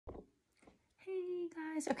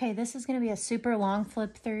guys. Okay, this is going to be a super long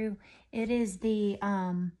flip through. It is the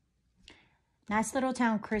Nice Little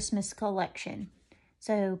Town Christmas Collection.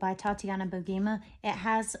 So by Tatiana Bogema. It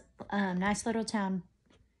has Nice Little Town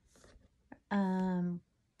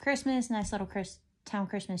Christmas, Nice Little Town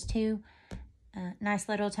Christmas 2, Nice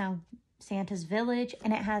Little Town Santa's Village,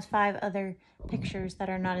 and it has 5 other pictures that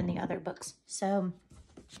are not in the other books. So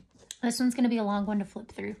this one's going to be a long one to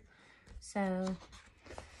flip through. So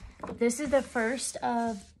this is the first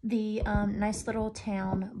of the Nice Little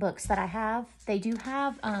Town books that I have. They do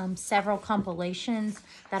have several compilations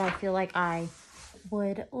that I feel like I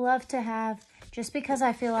would love to have, just because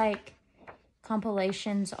I feel like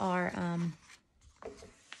compilations are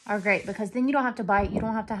great, because then you don't have to buy it. You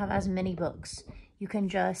don't have to have as many books. You can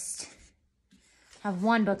just have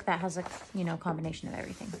one book that has a, you know, combination of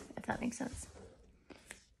everything, if that makes sense.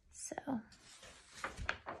 So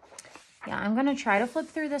yeah, I'm going to try to flip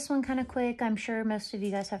through this one kind of quick. I'm sure most of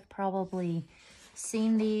you guys have probably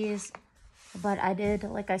seen these, but I did,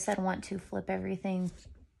 like I said, want to flip everything.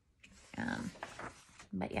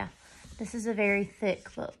 But yeah, this is a very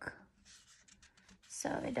thick book. So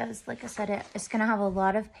it does, like I said, it's going to have a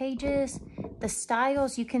lot of pages. The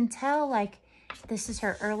styles, you can tell, like, this is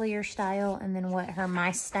her earlier style and then what her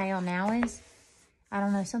my style now is. I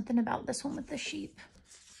don't know, something about this one with the sheep.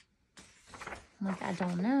 Like, I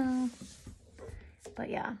don't know. But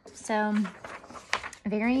yeah, so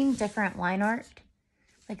varying different line art.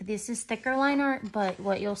 Like, this is thicker line art, but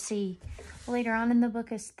what you'll see later on in the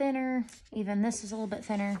book is thinner. Even this is a little bit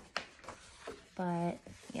thinner. But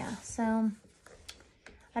yeah, so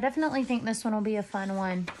I definitely think this one will be a fun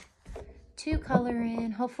one to color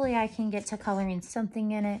in. Hopefully I can get to coloring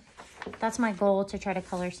something in it. That's my goal, to try to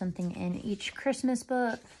color something in each Christmas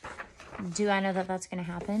book. Do I know that that's going to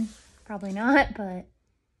happen? Probably not, but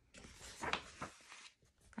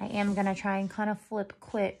I am going to try and kind of flip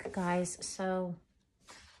quick, guys. So,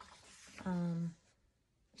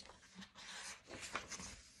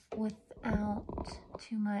 without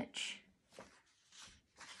too much.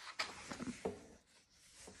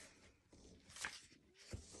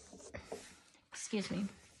 Excuse me.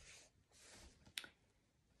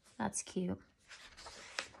 That's cute.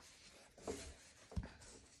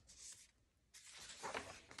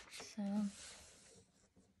 So,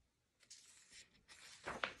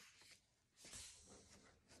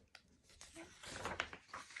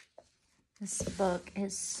 this book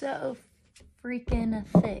is so freaking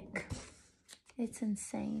thick. It's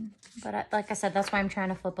insane. But like I said, that's why I'm trying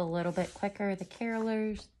to flip a little bit quicker. The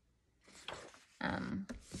carolers.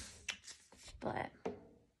 But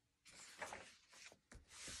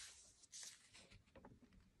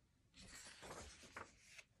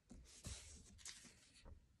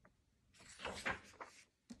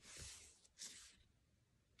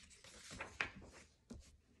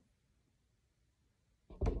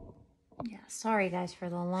yeah, sorry guys for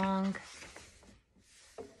the long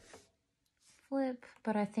flip,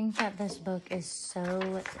 but I think that this book is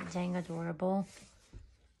so dang adorable.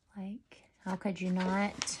 Like, how could you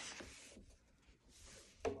not?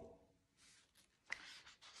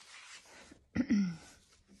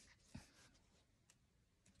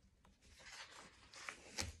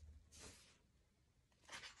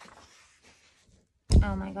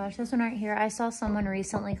 Oh my gosh, this one right here. I saw someone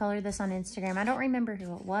recently color this on Instagram. I don't remember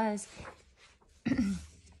who it was.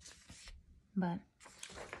 But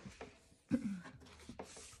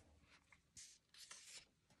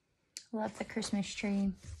love the Christmas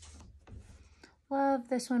tree. Love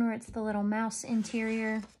this one where it's the little mouse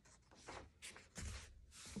interior.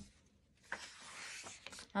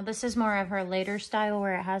 Now this is more of her later style,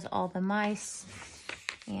 where it has all the mice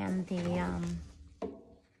and the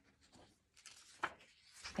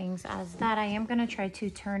things as that. I am going to try to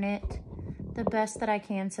turn it the best that I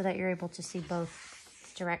can so that you're able to see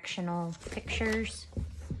both directional pictures.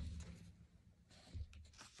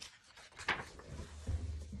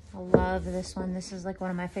 I love this one. This is like one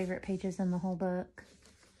of my favorite pages in the whole book.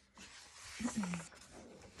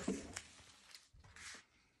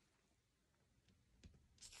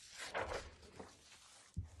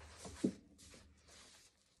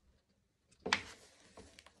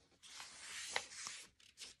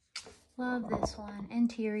 Love this one.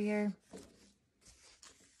 Interior.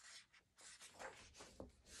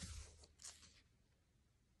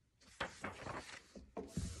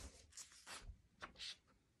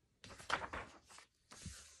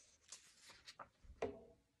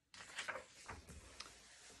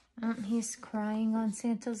 He's crying on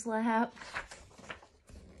Santa's lap.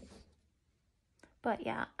 But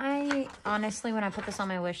yeah, I honestly, when I put this on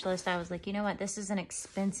my wish list, I was like, you know what? This is an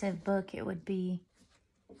expensive book. It would be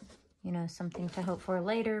you know, something to hope for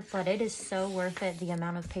later, but it is so worth it, the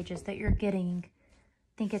amount of pages that you're getting. I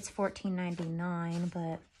think it's $14.99,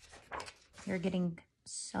 but you're getting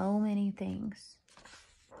so many things.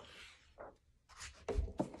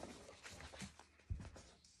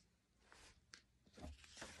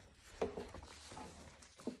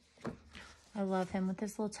 I love him with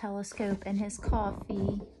his little telescope and his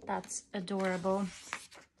coffee. That's adorable.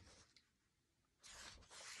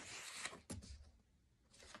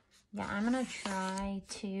 Yeah, I'm going to try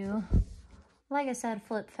to, like I said,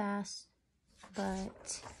 flip fast.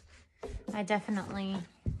 But I definitely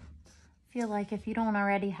feel like if you don't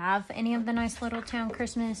already have any of the Nice Little Town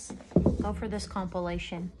Christmas, go for this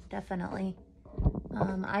compilation. Definitely.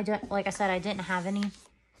 Like I said, I didn't have any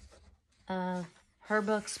of her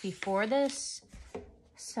books before this.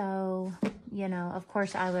 So, you know, of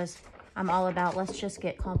course I'm all about let's just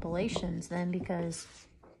get compilations then, because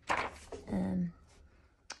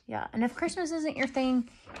yeah, and if Christmas isn't your thing,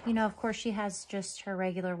 you know, of course she has just her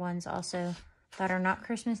regular ones also that are not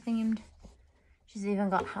Christmas themed. She's even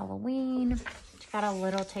got Halloween. She's got a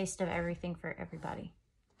little taste of everything for everybody.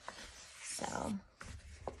 So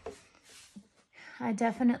I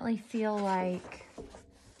definitely feel like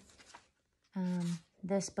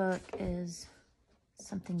this book is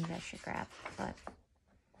something you guys should grab. But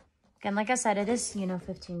again, like I said, it is, you know,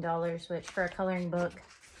 $15, which for a coloring book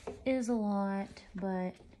is a lot.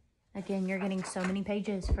 But again, you're getting so many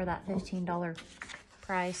pages for that $15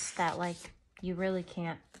 price that, like, you really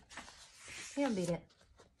can't beat it.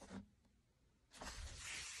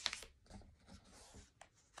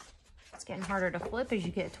 It's getting harder to flip as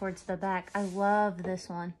you get towards the back. I love this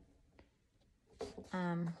one.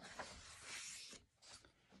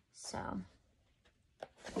 So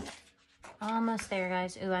almost there,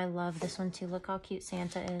 guys. Ooh, I love this one too. Look how cute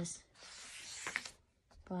Santa is.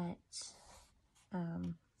 But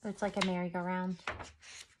it's like a merry-go-round.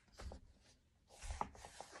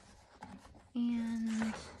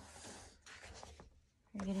 And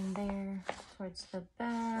you're getting there towards the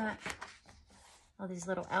back. All these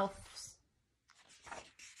little elves.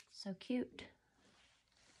 So cute.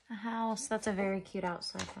 A house. That's a very cute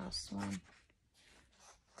outside house one.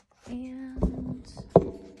 And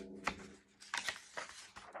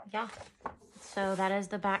yeah. So that is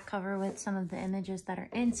the back cover with some of the images that are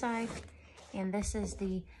inside. And this is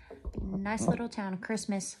the Nice Little Town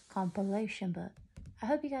Christmas compilation book. I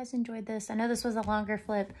hope you guys enjoyed this. I know this was a longer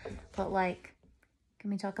flip, but like,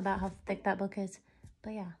 can we talk about how thick that book is?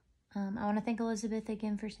 But yeah, I want to thank Elizabeth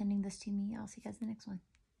again for sending this to me. I'll see you guys in the next one.